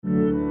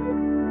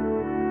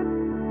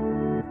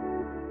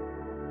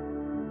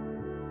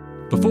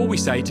Before we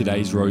say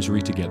today's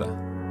rosary together,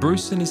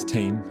 Bruce and his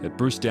team at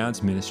Bruce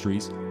Downs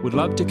Ministries would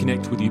love to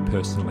connect with you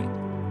personally.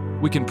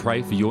 We can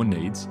pray for your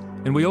needs,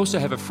 and we also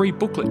have a free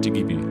booklet to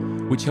give you,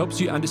 which helps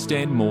you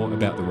understand more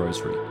about the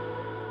rosary.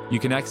 You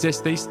can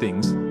access these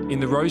things in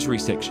the rosary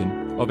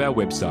section of our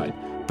website,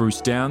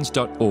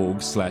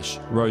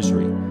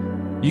 brucedowns.org/rosary.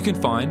 You can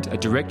find a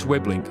direct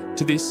web link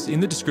to this in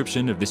the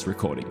description of this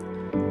recording.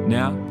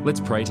 Now, let's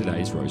pray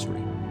today's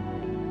rosary.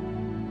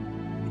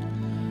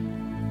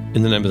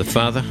 In the name of the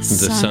Father, and the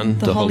Son,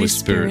 the Holy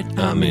Spirit.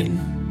 Amen.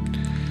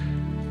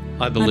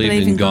 I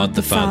believe in God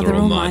the Father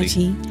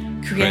Almighty,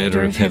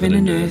 Creator of heaven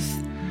and earth,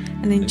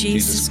 and in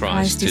Jesus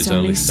Christ, His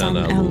only Son,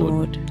 our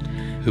Lord,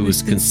 who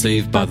was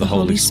conceived by the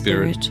Holy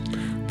Spirit,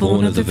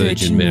 born of the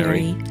Virgin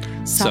Mary,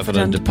 suffered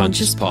under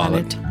Pontius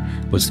Pilate,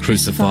 was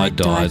crucified,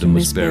 died, and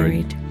was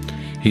buried.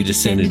 He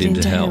descended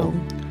into hell.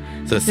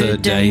 The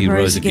third day He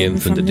rose again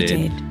from the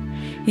dead.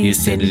 He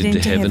ascended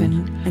into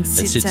heaven and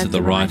sits at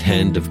the right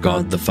hand of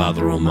God the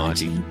Father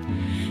Almighty.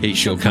 He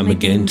shall come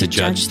again to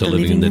judge the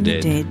living and the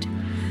dead.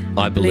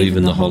 I believe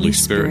in the Holy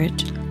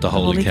Spirit, the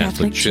Holy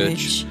Catholic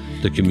Church,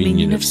 the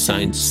communion of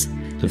saints,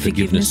 the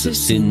forgiveness of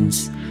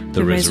sins,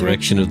 the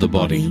resurrection of the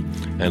body,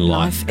 and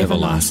life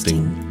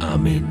everlasting.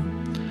 Amen.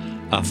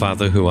 Our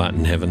Father who art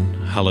in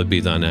heaven, hallowed be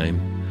thy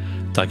name.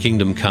 Thy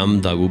kingdom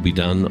come, thy will be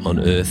done on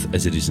earth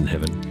as it is in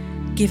heaven.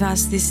 Give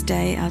us this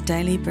day our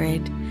daily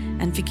bread,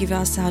 and forgive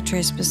us our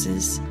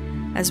trespasses,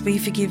 as we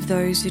forgive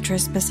those who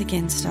trespass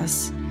against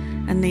us.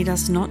 And lead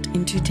us not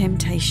into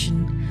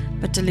temptation,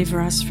 but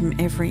deliver us from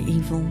every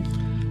evil.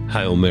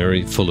 Hail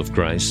Mary, full of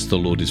grace, the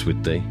Lord is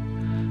with thee.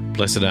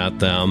 Blessed art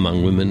thou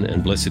among women,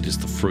 and blessed is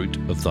the fruit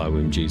of thy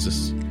womb,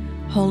 Jesus.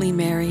 Holy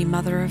Mary,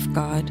 Mother of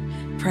God,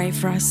 pray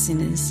for us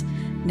sinners,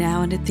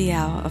 now and at the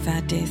hour of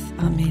our death.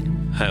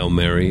 Amen. Hail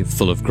Mary,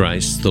 full of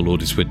grace, the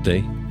Lord is with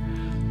thee.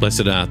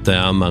 Blessed art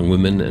thou among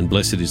women, and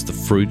blessed is the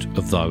fruit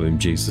of thy womb,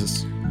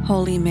 Jesus.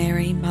 Holy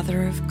Mary,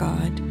 Mother of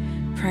God,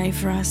 pray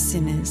for us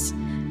sinners,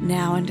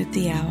 now and at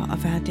the hour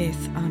of our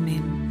death.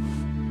 Amen.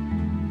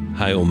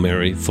 Hail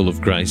Mary, full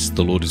of grace,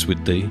 the Lord is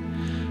with thee.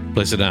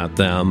 Blessed art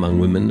thou among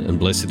women, and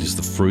blessed is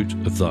the fruit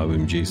of thy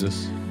womb,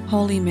 Jesus.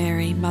 Holy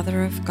Mary,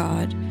 Mother of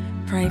God,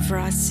 pray for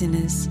us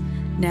sinners,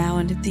 now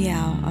and at the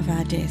hour of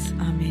our death.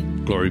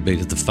 Amen. Glory be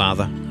to the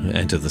Father,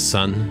 and to the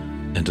Son,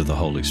 and to the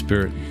Holy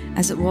Spirit.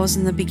 As it was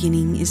in the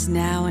beginning, is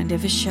now, and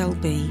ever shall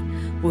be,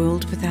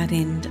 world without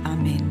end.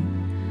 Amen.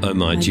 O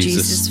my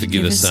Jesus,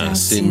 forgive us our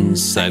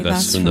sins, save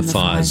us from the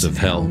fires of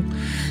hell.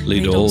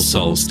 Lead all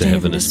souls to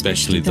heaven,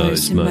 especially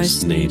those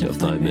most in need of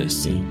thy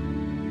mercy.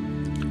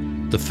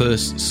 The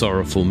first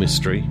sorrowful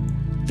mystery,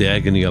 the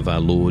agony of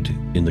our Lord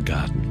in the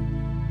garden.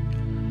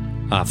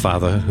 Our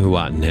Father, who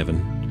art in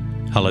heaven,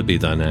 hallowed be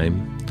thy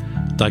name.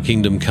 Thy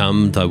kingdom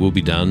come, thy will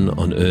be done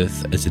on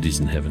earth as it is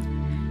in heaven.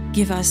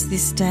 Give us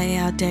this day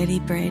our daily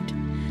bread,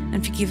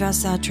 and forgive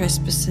us our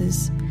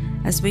trespasses,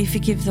 as we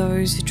forgive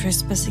those who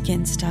trespass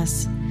against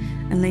us.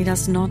 And lead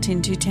us not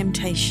into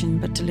temptation,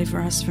 but deliver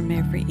us from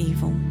every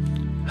evil.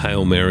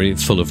 Hail Mary,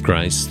 full of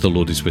grace, the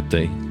Lord is with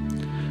thee.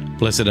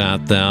 Blessed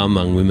art thou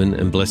among women,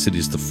 and blessed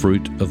is the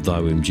fruit of thy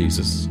womb,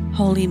 Jesus.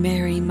 Holy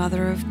Mary,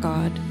 Mother of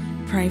God,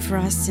 pray for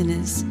us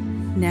sinners,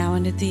 now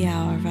and at the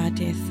hour of our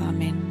death.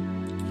 Amen.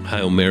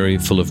 Hail Mary,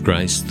 full of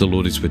grace, the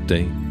Lord is with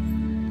thee.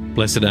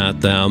 Blessed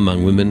art thou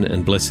among women,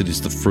 and blessed is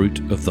the fruit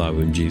of thy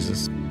womb,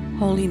 Jesus.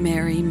 Holy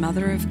Mary,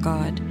 Mother of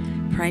God,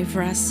 pray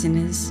for us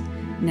sinners,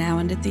 now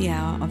and at the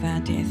hour of our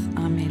death.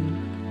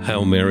 Amen.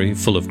 Hail Mary,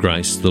 full of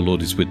grace, the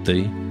Lord is with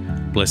thee.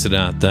 Blessed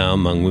art thou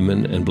among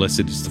women, and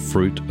blessed is the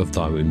fruit of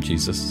thy womb,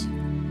 Jesus.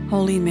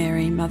 Holy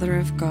Mary, Mother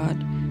of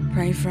God,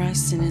 pray for us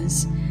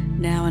sinners,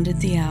 now and at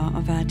the hour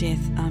of our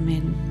death.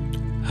 Amen.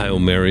 Hail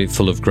Mary,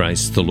 full of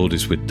grace, the Lord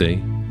is with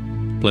thee.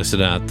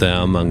 Blessed art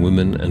thou among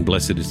women, and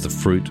blessed is the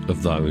fruit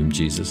of thy womb,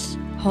 Jesus.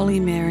 Holy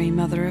Mary,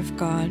 Mother of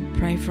God,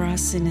 pray for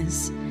us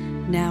sinners,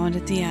 now and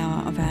at the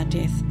hour of our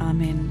death.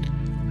 Amen.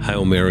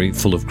 Hail Mary,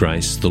 full of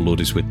grace, the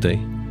Lord is with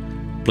thee.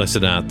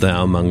 Blessed art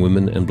thou among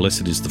women, and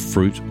blessed is the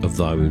fruit of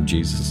thy womb,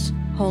 Jesus.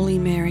 Holy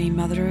Mary,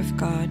 Mother of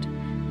God,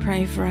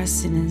 pray for us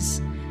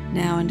sinners,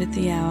 now and at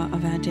the hour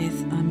of our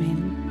death.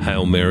 Amen.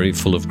 Hail Mary,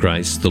 full of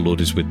grace, the Lord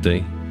is with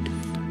thee.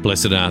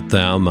 Blessed art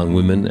thou among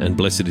women, and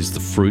blessed is the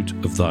fruit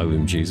of thy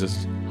womb,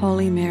 Jesus.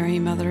 Holy Mary,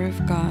 Mother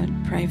of God,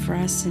 pray for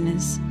us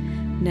sinners,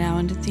 now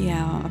and at the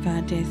hour of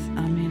our death.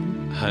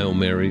 Amen. Hail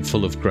Mary,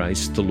 full of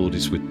grace, the Lord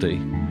is with thee.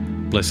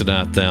 Blessed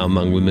art thou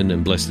among women,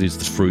 and blessed is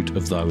the fruit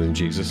of thy womb,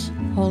 Jesus.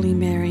 Holy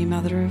Mary,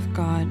 Mother of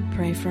God,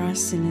 pray for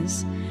us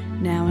sinners,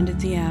 now and at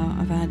the hour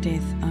of our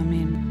death.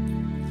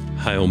 Amen.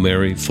 Hail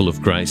Mary, full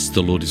of grace,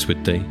 the Lord is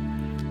with thee.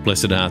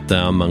 Blessed art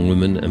thou among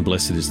women, and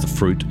blessed is the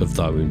fruit of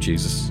thy womb,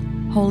 Jesus.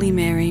 Holy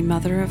Mary,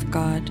 Mother of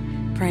God,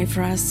 pray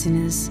for us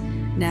sinners,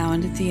 now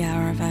and at the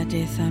hour of our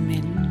death.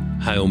 Amen.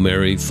 Hail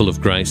Mary, full of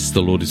grace,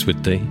 the Lord is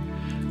with thee.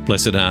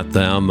 Blessed art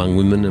thou among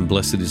women, and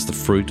blessed is the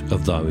fruit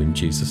of thy womb,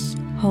 Jesus.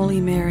 Holy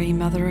Mary,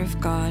 Mother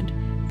of God,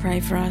 pray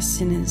for us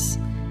sinners,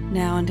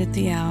 now and at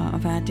the hour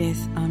of our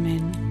death.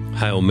 Amen.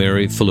 Hail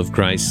Mary, full of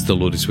grace, the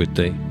Lord is with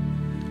thee.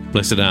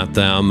 Blessed art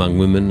thou among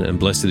women, and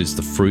blessed is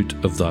the fruit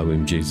of thy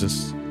womb,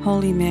 Jesus.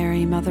 Holy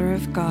Mary, Mother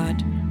of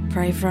God,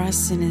 pray for us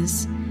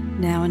sinners,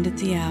 now and at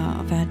the hour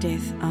of our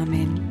death.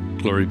 Amen.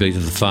 Glory be to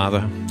the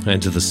Father,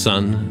 and to the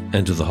Son,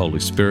 and to the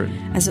Holy Spirit.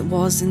 As it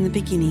was in the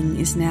beginning,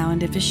 is now,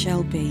 and ever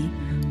shall be,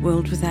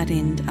 world without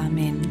end.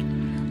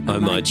 Amen. O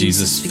my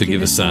Jesus,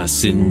 forgive us our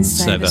sins,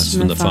 save us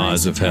from the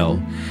fires of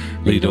hell.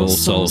 Lead all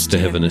souls to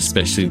heaven,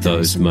 especially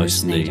those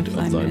most in need of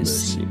thy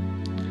mercy.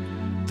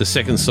 The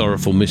second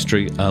sorrowful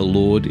mystery, our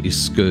Lord is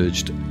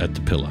scourged at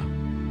the pillar.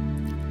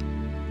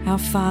 Our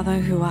Father,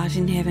 who art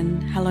in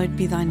heaven, hallowed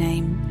be thy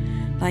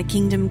name. Thy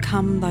kingdom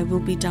come, thy will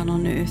be done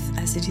on earth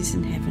as it is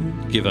in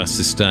heaven. Give us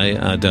this day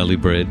our daily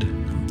bread,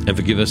 and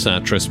forgive us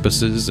our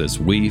trespasses as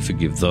we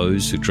forgive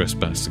those who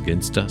trespass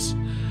against us.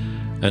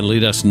 And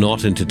lead us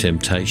not into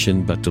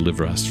temptation, but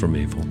deliver us from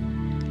evil.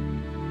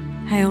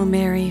 Hail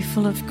Mary,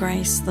 full of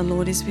grace, the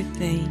Lord is with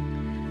thee.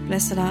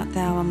 Blessed art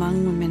thou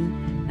among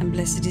women, and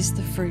blessed is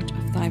the fruit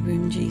of thy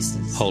womb,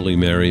 Jesus. Holy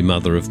Mary,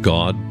 Mother of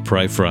God,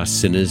 pray for us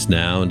sinners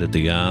now and at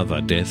the hour of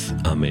our death.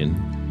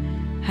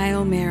 Amen.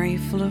 Hail Mary,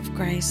 full of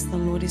grace, the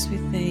Lord is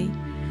with thee.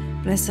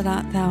 Blessed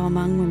art thou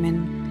among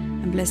women,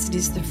 and blessed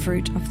is the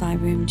fruit of thy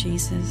womb,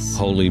 Jesus.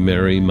 Holy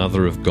Mary,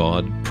 Mother of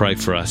God, pray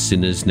for us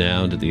sinners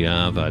now and at the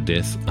hour of our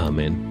death.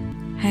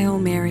 Amen. Hail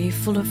Mary,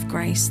 full of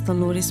grace, the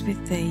Lord is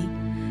with thee.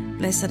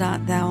 Blessed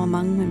art thou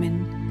among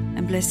women,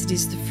 and blessed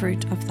is the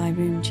fruit of thy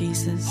womb,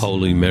 Jesus.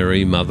 Holy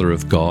Mary, Mother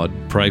of God,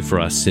 pray for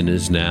us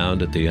sinners now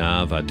and at the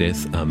hour of our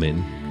death.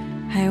 Amen.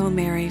 Hail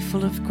Mary,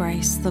 full of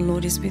grace, the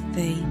Lord is with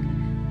thee.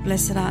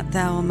 Blessed art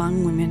thou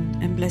among women,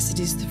 and blessed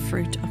is the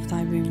fruit of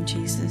thy womb,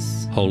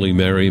 Jesus. Holy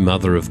Mary,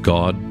 Mother of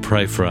God,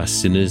 pray for us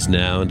sinners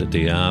now and at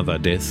the hour of our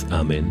death.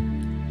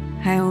 Amen.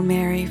 Hail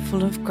Mary,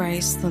 full of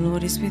grace, the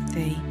Lord is with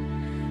thee.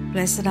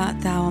 Blessed art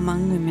thou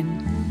among women,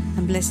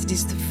 and blessed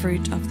is the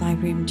fruit of thy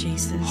womb,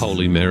 Jesus.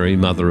 Holy Mary,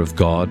 Mother of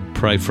God,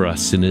 pray for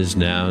us sinners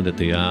now and at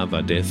the hour of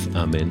our death.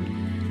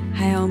 Amen.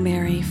 Hail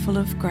Mary, full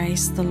of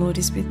grace, the Lord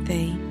is with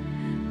thee.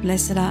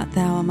 Blessed art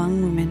thou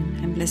among women,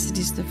 and blessed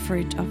is the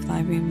fruit of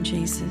thy womb,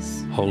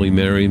 Jesus. Holy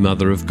Mary,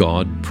 Mother of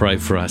God, pray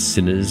for us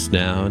sinners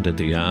now and at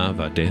the hour of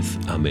our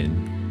death.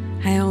 Amen.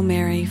 Hail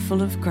Mary,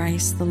 full of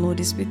grace, the Lord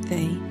is with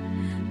thee.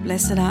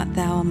 Blessed art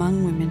thou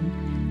among women,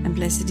 and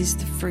blessed is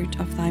the fruit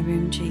of thy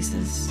womb,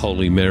 Jesus.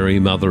 Holy Mary,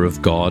 Mother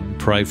of God,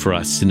 pray for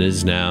us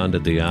sinners now and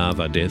at the hour of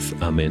our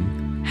death.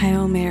 Amen.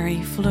 Hail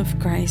Mary, full of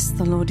grace,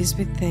 the Lord is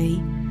with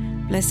thee.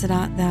 Blessed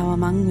art thou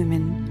among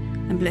women,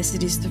 and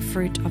blessed is the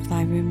fruit of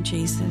thy womb,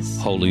 Jesus.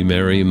 Holy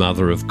Mary,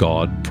 Mother of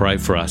God, pray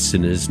for us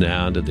sinners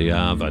now and at the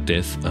hour of our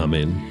death.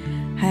 Amen.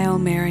 Hail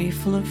Mary,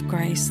 full of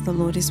grace, the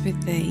Lord is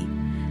with thee.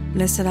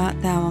 Blessed art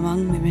thou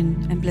among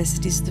women, and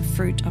blessed is the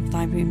fruit of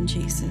thy womb,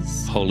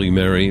 Jesus. Holy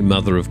Mary,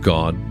 Mother of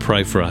God,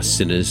 pray for us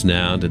sinners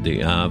now and at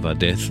the hour of our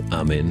death.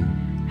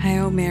 Amen.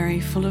 Hail Mary,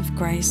 full of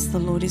grace, the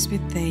Lord is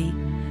with thee.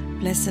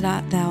 Blessed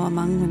art thou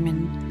among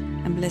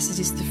women, and blessed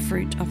is the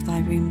fruit of thy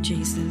womb,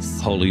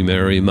 Jesus. Holy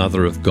Mary,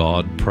 Mother of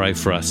God, pray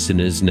for us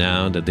sinners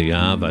now and at the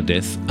hour of our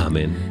death.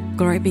 Amen.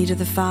 Glory be to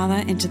the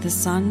Father, and to the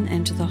Son,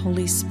 and to the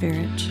Holy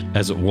Spirit.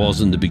 As it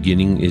was in the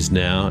beginning, is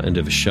now, and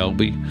ever shall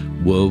be,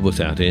 world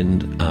without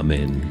end.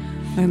 Amen.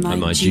 O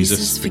my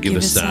Jesus, forgive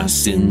us our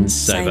sins,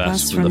 save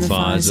us from the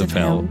fires of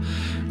hell.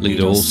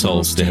 Lead all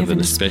souls to heaven,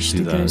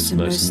 especially those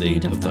most in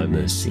need of thy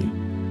mercy.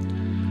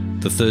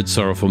 The third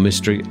sorrowful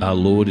mystery, our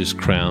Lord is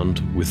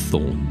crowned with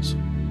thorns.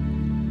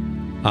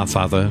 Our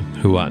Father,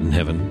 who art in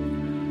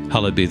heaven,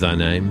 hallowed be thy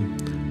name.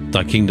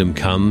 Thy kingdom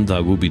come,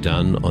 thy will be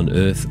done, on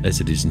earth as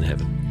it is in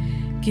heaven.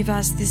 Give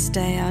us this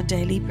day our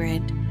daily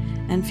bread,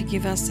 and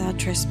forgive us our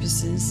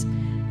trespasses,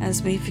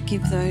 as we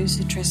forgive those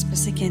who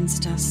trespass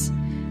against us.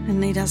 And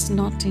lead us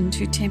not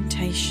into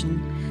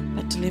temptation,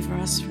 but deliver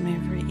us from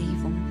every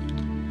evil.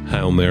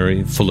 Hail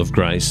Mary, full of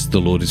grace,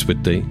 the Lord is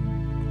with thee.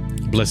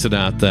 Blessed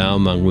art thou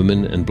among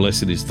women, and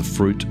blessed is the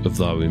fruit of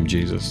thy womb,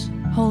 Jesus.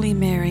 Holy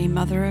Mary,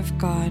 Mother of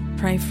God,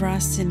 pray for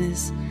us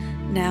sinners,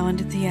 now and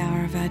at the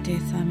hour of our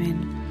death.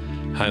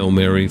 Amen. Hail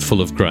Mary,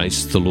 full of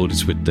grace, the Lord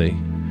is with thee.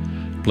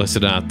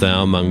 Blessed art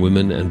thou among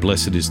women, and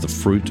blessed is the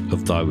fruit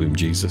of thy womb,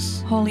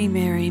 Jesus. Holy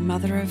Mary,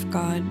 Mother of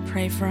God,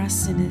 pray for us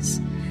sinners,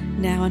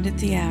 now and at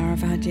the hour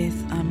of our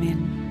death.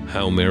 Amen.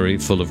 Hail Mary,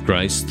 full of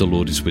grace, the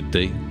Lord is with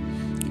thee.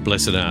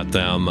 Blessed art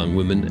thou among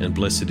women, and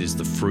blessed is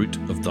the fruit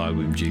of thy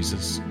womb,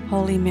 Jesus.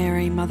 Holy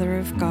Mary, Mother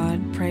of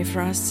God, pray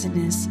for us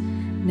sinners,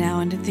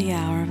 now and at the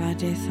hour of our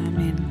death.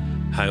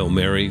 Amen. Hail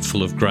Mary,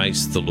 full of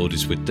grace, the Lord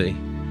is with thee.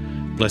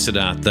 Blessed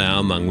art thou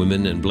among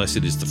women, and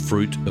blessed is the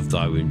fruit of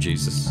thy womb,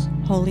 Jesus.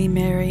 Holy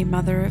Mary,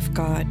 Mother of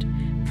God,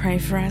 pray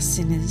for us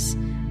sinners,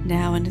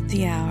 now and at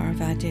the hour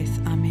of our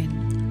death.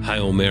 Amen.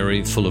 Hail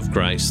Mary, full of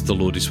grace, the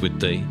Lord is with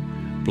thee.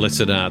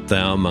 Blessed art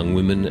thou among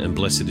women, and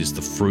blessed is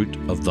the fruit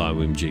of thy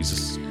womb,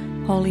 Jesus.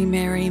 Holy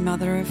Mary,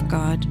 Mother of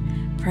God,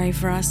 pray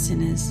for us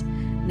sinners,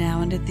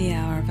 now and at the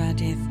hour of our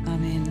death.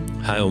 Amen.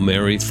 Hail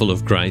Mary, full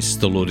of grace,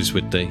 the Lord is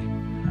with thee.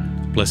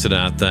 Blessed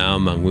art thou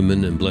among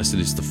women, and blessed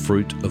is the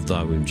fruit of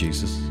thy womb,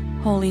 Jesus.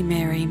 Holy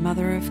Mary,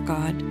 Mother of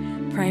God,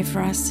 pray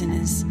for us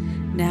sinners,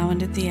 now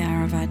and at the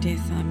hour of our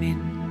death.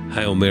 Amen.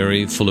 Hail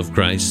Mary, full of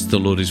grace, the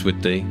Lord is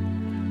with thee.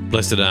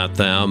 Blessed art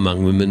thou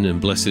among women,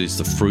 and blessed is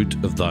the fruit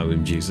of thy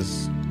womb,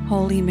 Jesus.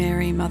 Holy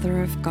Mary,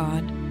 Mother of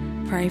God,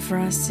 pray for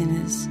us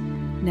sinners,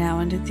 now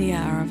and at the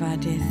hour of our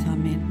death.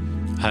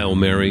 Amen. Hail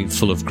Mary,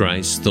 full of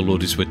grace, the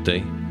Lord is with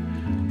thee.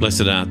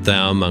 Blessed art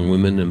thou among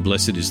women, and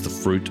blessed is the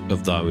fruit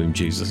of thy womb,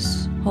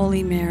 Jesus.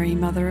 Holy Mary,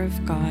 Mother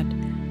of God,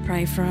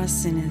 pray for us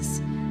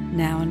sinners,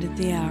 now and at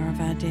the hour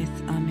of our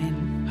death.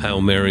 Amen.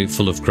 Hail Mary,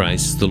 full of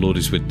grace, the Lord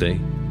is with thee.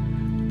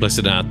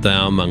 Blessed art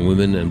thou among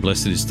women, and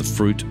blessed is the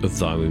fruit of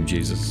thy womb,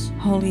 Jesus.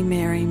 Holy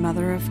Mary,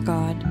 Mother of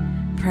God,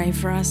 pray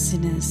for us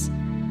sinners,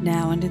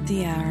 now and at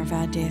the hour of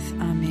our death.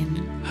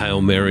 Amen.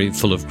 Hail Mary,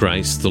 full of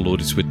grace, the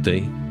Lord is with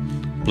thee.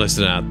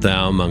 Blessed art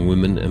thou among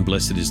women, and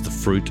blessed is the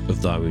fruit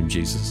of thy womb,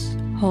 Jesus.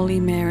 Holy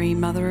Mary,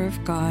 Mother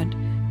of God,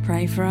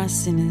 pray for us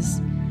sinners,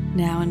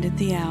 now and at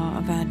the hour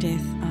of our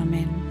death.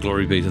 Amen.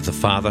 Glory be to the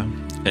Father,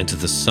 and to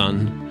the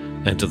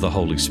Son, and to the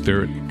Holy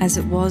Spirit. As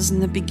it was in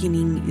the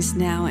beginning, is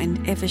now,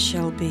 and ever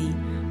shall be,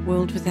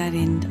 world without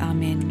end.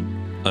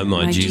 Amen. O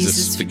my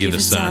Jesus, forgive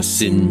us our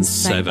sins,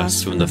 save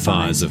us from the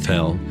fires of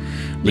hell.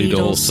 Lead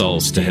all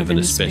souls to heaven,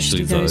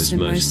 especially those in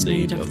most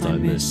need of thy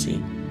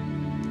mercy.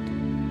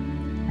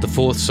 The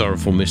fourth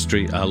sorrowful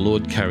mystery, our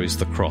Lord carries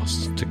the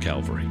cross to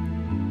Calvary.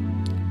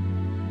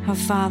 Our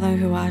Father,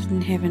 who art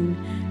in heaven,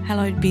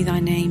 hallowed be thy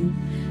name.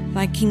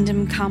 Thy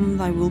kingdom come,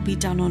 thy will be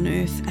done on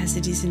earth as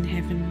it is in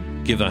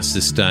heaven. Give us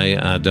this day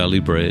our daily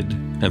bread,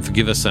 and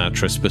forgive us our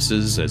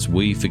trespasses as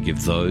we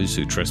forgive those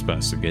who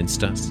trespass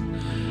against us.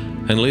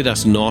 And lead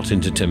us not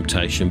into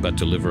temptation, but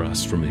deliver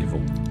us from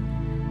evil.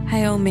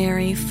 Hail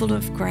Mary, full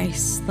of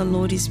grace, the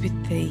Lord is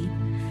with thee.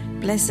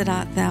 Blessed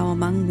art thou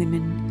among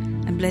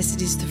women, and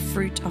blessed is the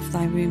fruit of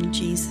thy womb,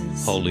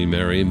 Jesus. Holy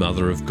Mary,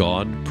 Mother of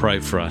God, pray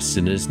for us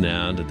sinners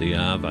now and at the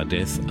hour of our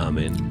death.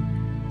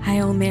 Amen.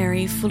 Hail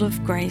Mary, full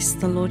of grace,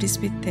 the Lord is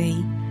with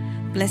thee.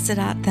 Blessed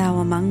art thou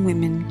among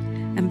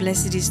women, and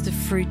blessed is the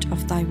fruit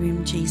of thy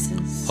womb,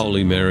 Jesus.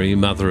 Holy Mary,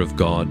 Mother of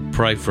God,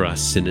 pray for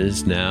us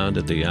sinners now and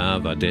at the hour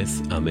of our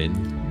death.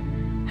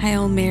 Amen.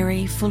 Hail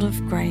Mary, full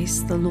of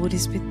grace, the Lord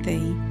is with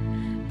thee.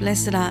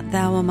 Blessed art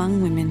thou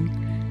among women,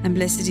 and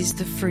blessed is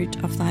the fruit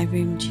of thy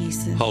womb,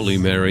 Jesus. Holy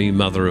Mary,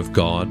 Mother of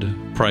God,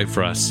 pray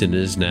for us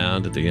sinners now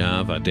and at the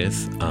hour of our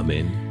death.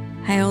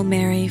 Amen. Hail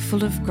Mary,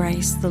 full of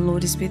grace, the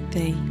Lord is with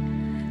thee.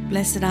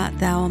 Blessed art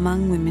thou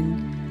among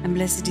women, and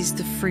blessed is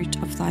the fruit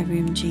of thy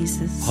womb,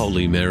 Jesus.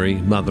 Holy Mary,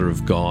 Mother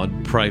of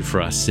God, pray for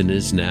us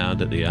sinners now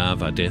and at the hour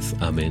of our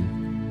death.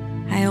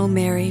 Amen. Hail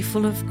Mary,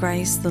 full of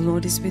grace, the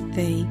Lord is with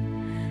thee.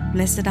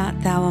 Blessed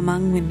art thou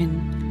among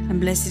women, and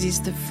blessed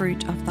is the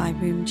fruit of thy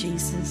womb,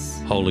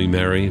 Jesus. Holy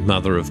Mary,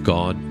 Mother of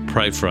God,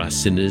 pray for us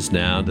sinners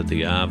now and at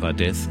the hour of our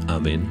death.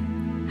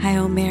 Amen.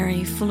 Hail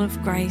Mary, full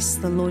of grace,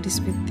 the Lord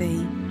is with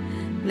thee.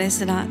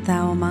 Blessed art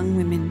thou among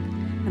women,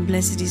 and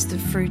blessed is the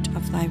fruit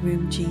of thy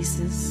womb,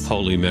 Jesus.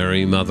 Holy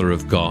Mary, Mother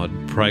of God,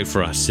 pray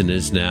for us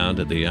sinners now and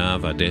at the hour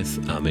of our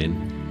death.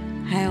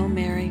 Amen. Hail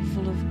Mary,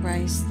 full of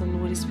grace, the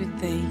Lord is with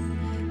thee.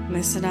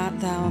 Blessed art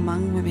thou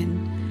among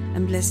women,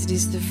 and blessed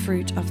is the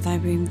fruit of thy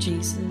womb,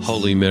 Jesus.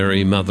 Holy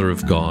Mary, Mother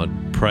of God,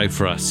 pray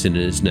for us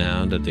sinners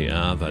now and at the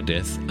hour of our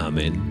death.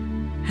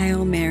 Amen.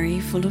 Hail Mary,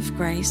 full of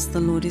grace, the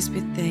Lord is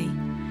with thee.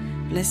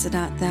 Blessed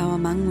art thou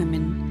among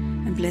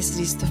women, and blessed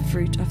is the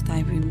fruit of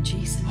thy womb,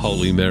 Jesus.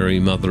 Holy Mary,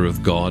 Mother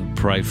of God,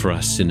 pray for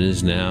us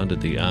sinners now and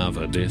at the hour of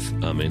our death.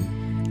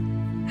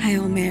 Amen.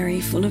 Hail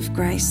Mary, full of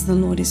grace, the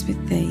Lord is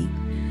with thee.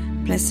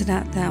 Blessed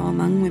art thou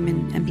among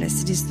women, and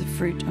blessed is the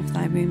fruit of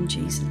thy womb,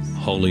 Jesus.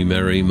 Holy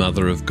Mary,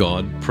 Mother of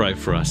God, pray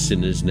for us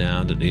sinners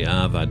now and at the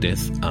hour of our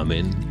death.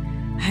 Amen.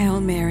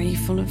 Hail Mary,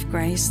 full of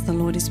grace, the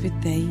Lord is with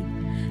thee.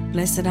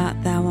 Blessed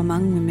art thou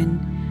among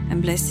women,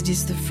 and blessed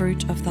is the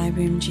fruit of thy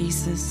womb,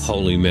 Jesus.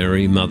 Holy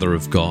Mary, Mother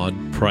of God,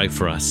 pray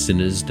for us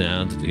sinners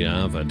now and at the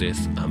hour of our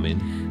death.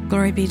 Amen.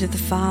 Glory be to the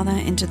Father,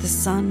 and to the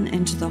Son,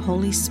 and to the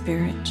Holy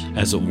Spirit.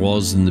 As it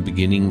was in the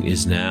beginning,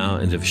 is now,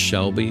 and ever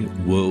shall be,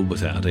 world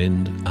without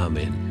end.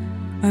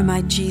 Amen. O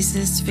my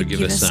Jesus, forgive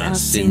us our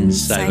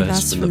sins, save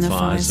us from the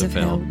fires of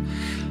hell.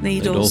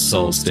 Lead all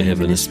souls to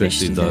heaven,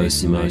 especially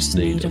those in most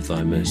need of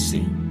thy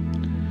mercy.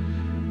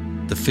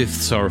 The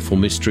fifth sorrowful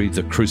mystery,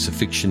 the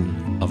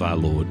crucifixion of our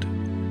Lord.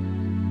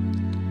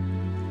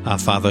 Our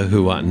Father,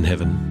 who art in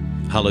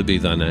heaven, hallowed be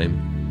thy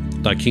name.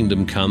 Thy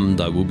kingdom come,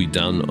 thy will be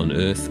done on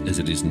earth as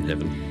it is in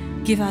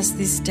heaven. Give us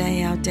this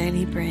day our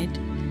daily bread,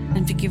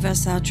 and forgive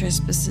us our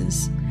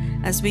trespasses,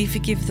 as we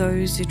forgive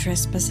those who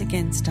trespass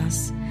against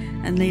us.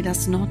 And lead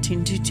us not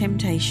into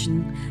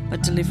temptation,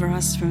 but deliver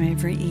us from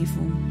every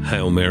evil.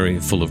 Hail Mary,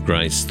 full of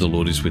grace, the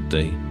Lord is with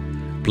thee.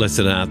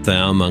 Blessed art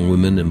thou among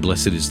women, and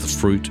blessed is the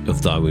fruit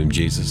of thy womb,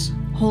 Jesus.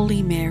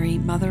 Holy Mary,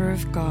 Mother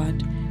of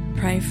God,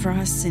 pray for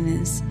us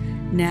sinners,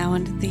 now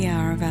and at the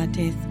hour of our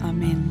death.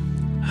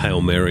 Amen.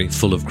 Hail Mary,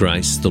 full of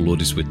grace, the Lord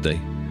is with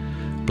thee.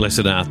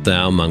 Blessed art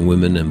thou among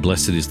women, and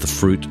blessed is the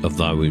fruit of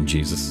thy womb,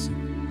 Jesus.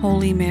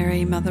 Holy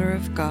Mary, Mother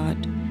of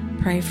God,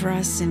 pray for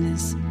us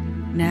sinners,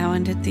 now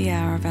and at the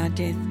hour of our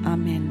death.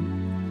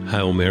 Amen.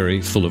 Hail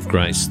Mary, full of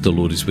grace, the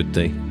Lord is with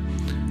thee.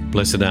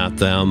 Blessed art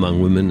thou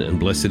among women, and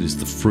blessed is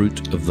the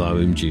fruit of thy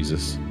womb,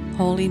 Jesus.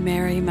 Holy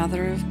Mary,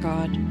 Mother of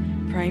God,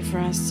 pray for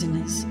us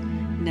sinners,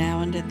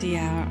 now and at the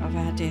hour of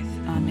our death.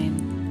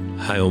 Amen.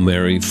 Hail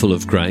Mary, full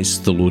of grace,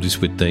 the Lord is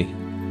with thee.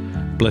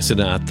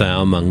 Blessed art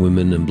thou among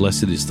women, and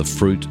blessed is the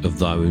fruit of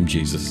thy womb,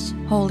 Jesus.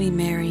 Holy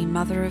Mary,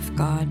 Mother of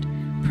God,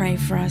 pray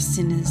for us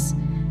sinners,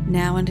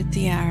 now and at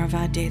the hour of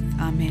our death.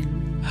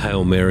 Amen.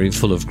 Hail Mary,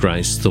 full of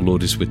grace, the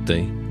Lord is with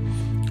thee.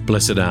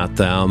 Blessed art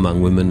thou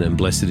among women, and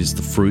blessed is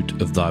the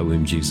fruit of thy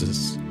womb,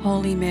 Jesus.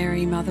 Holy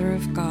Mary, Mother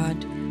of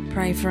God,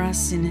 pray for us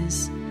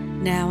sinners,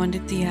 now and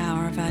at the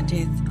hour of our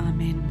death.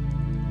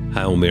 Amen.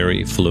 Hail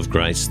Mary, full of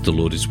grace, the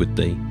Lord is with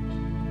thee.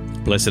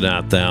 Blessed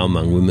art thou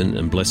among women,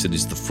 and blessed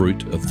is the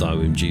fruit of thy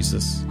womb,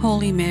 Jesus.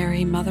 Holy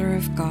Mary, Mother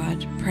of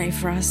God, pray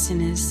for us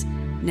sinners,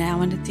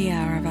 now and at the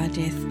hour of our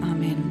death.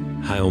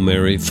 Amen. Hail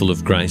Mary, full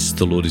of grace,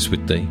 the Lord is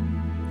with thee.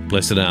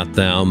 Blessed art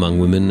thou among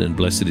women, and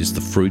blessed is the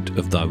fruit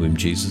of thy womb,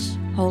 Jesus.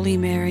 Holy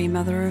Mary,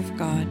 Mother of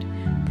God,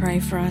 pray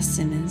for us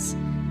sinners,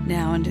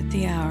 now and at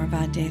the hour of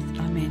our death.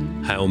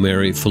 Amen. Hail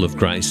Mary, full of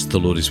grace, the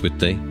Lord is with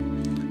thee.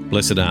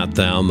 Blessed art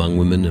thou among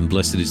women, and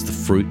blessed is the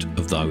fruit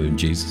of thy womb,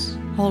 Jesus.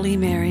 Holy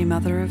Mary,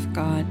 Mother of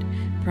God,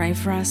 pray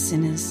for us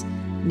sinners,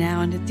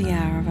 now and at the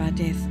hour of our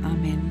death.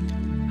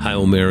 Amen.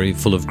 Hail Mary,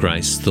 full of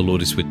grace, the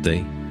Lord is with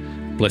thee.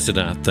 Blessed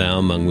art thou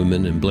among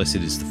women, and blessed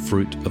is the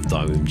fruit of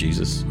thy womb,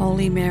 Jesus.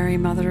 Holy Mary,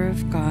 Mother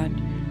of God,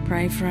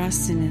 pray for us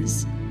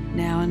sinners,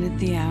 now and at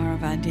the hour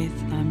of our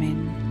death.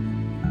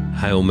 Amen.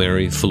 Hail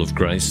Mary, full of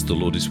grace, the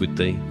Lord is with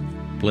thee.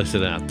 Blessed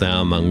art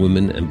thou among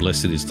women, and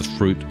blessed is the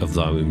fruit of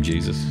thy womb,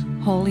 Jesus.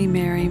 Holy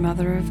Mary,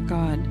 Mother of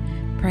God,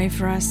 pray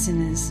for us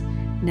sinners,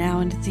 now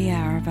and at the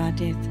hour of our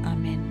death.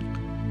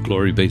 Amen.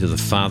 Glory be to the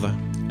Father,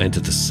 and to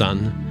the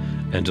Son,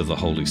 and to the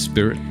Holy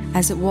Spirit.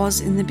 As it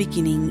was in the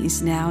beginning,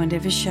 is now, and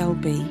ever shall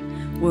be,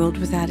 world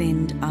without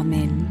end.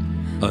 Amen.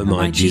 O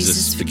my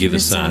Jesus, forgive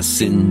us our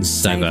sins,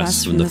 save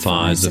us from the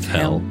fires of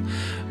hell.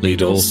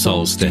 Lead all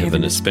souls to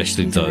heaven,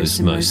 especially those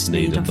most in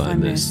need of thy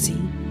mercy.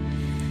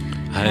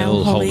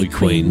 Hail, Holy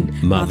Queen,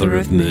 Mother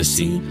of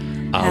mercy,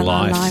 our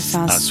life,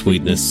 our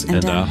sweetness,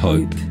 and our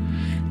hope.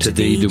 To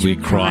thee do we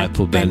cry,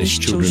 poor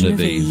banished children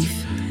of Eve.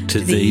 To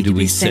thee do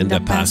we send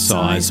up our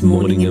sighs,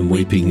 mourning and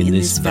weeping in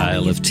this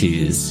vale of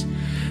tears.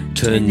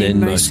 Turn then,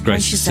 most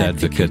gracious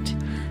Advocate,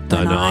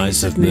 thine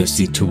eyes of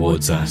mercy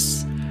towards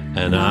us,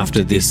 and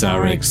after this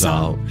our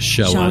exile,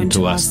 show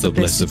unto us the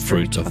blessed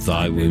fruit of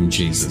thy womb,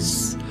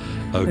 Jesus.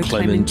 O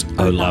clement,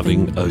 O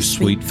loving, O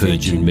sweet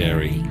Virgin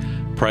Mary,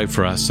 pray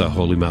for us, O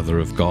Holy Mother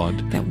of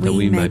God, that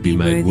we may be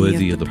made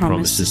worthy of the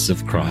promises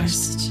of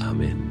Christ.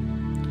 Amen.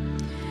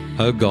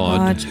 O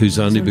God, whose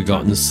only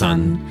begotten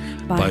Son,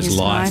 by his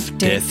life,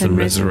 death, and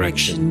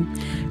resurrection,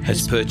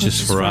 has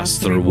purchased for us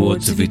the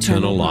rewards of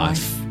eternal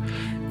life,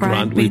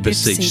 grant, we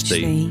beseech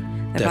thee,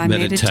 that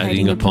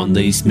meditating upon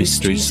these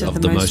mysteries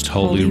of the most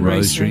holy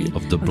rosary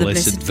of the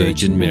Blessed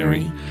Virgin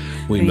Mary,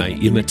 we may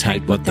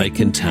imitate what they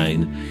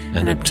contain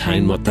and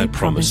obtain what they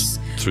promise,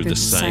 through the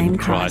same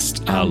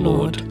Christ our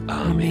Lord.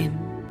 Amen.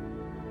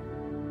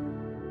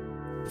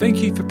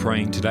 Thank you for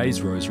praying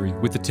today's rosary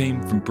with the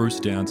team from Bruce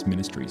Downs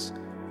Ministries.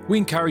 We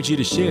encourage you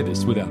to share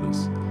this with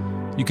others.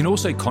 You can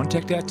also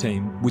contact our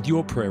team with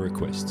your prayer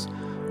requests,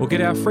 or get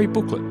our free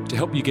booklet to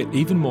help you get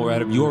even more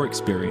out of your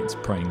experience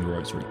praying the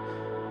rosary.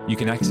 You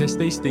can access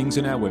these things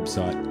on our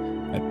website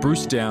at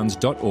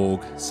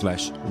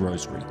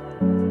brucedowns.org/rosary.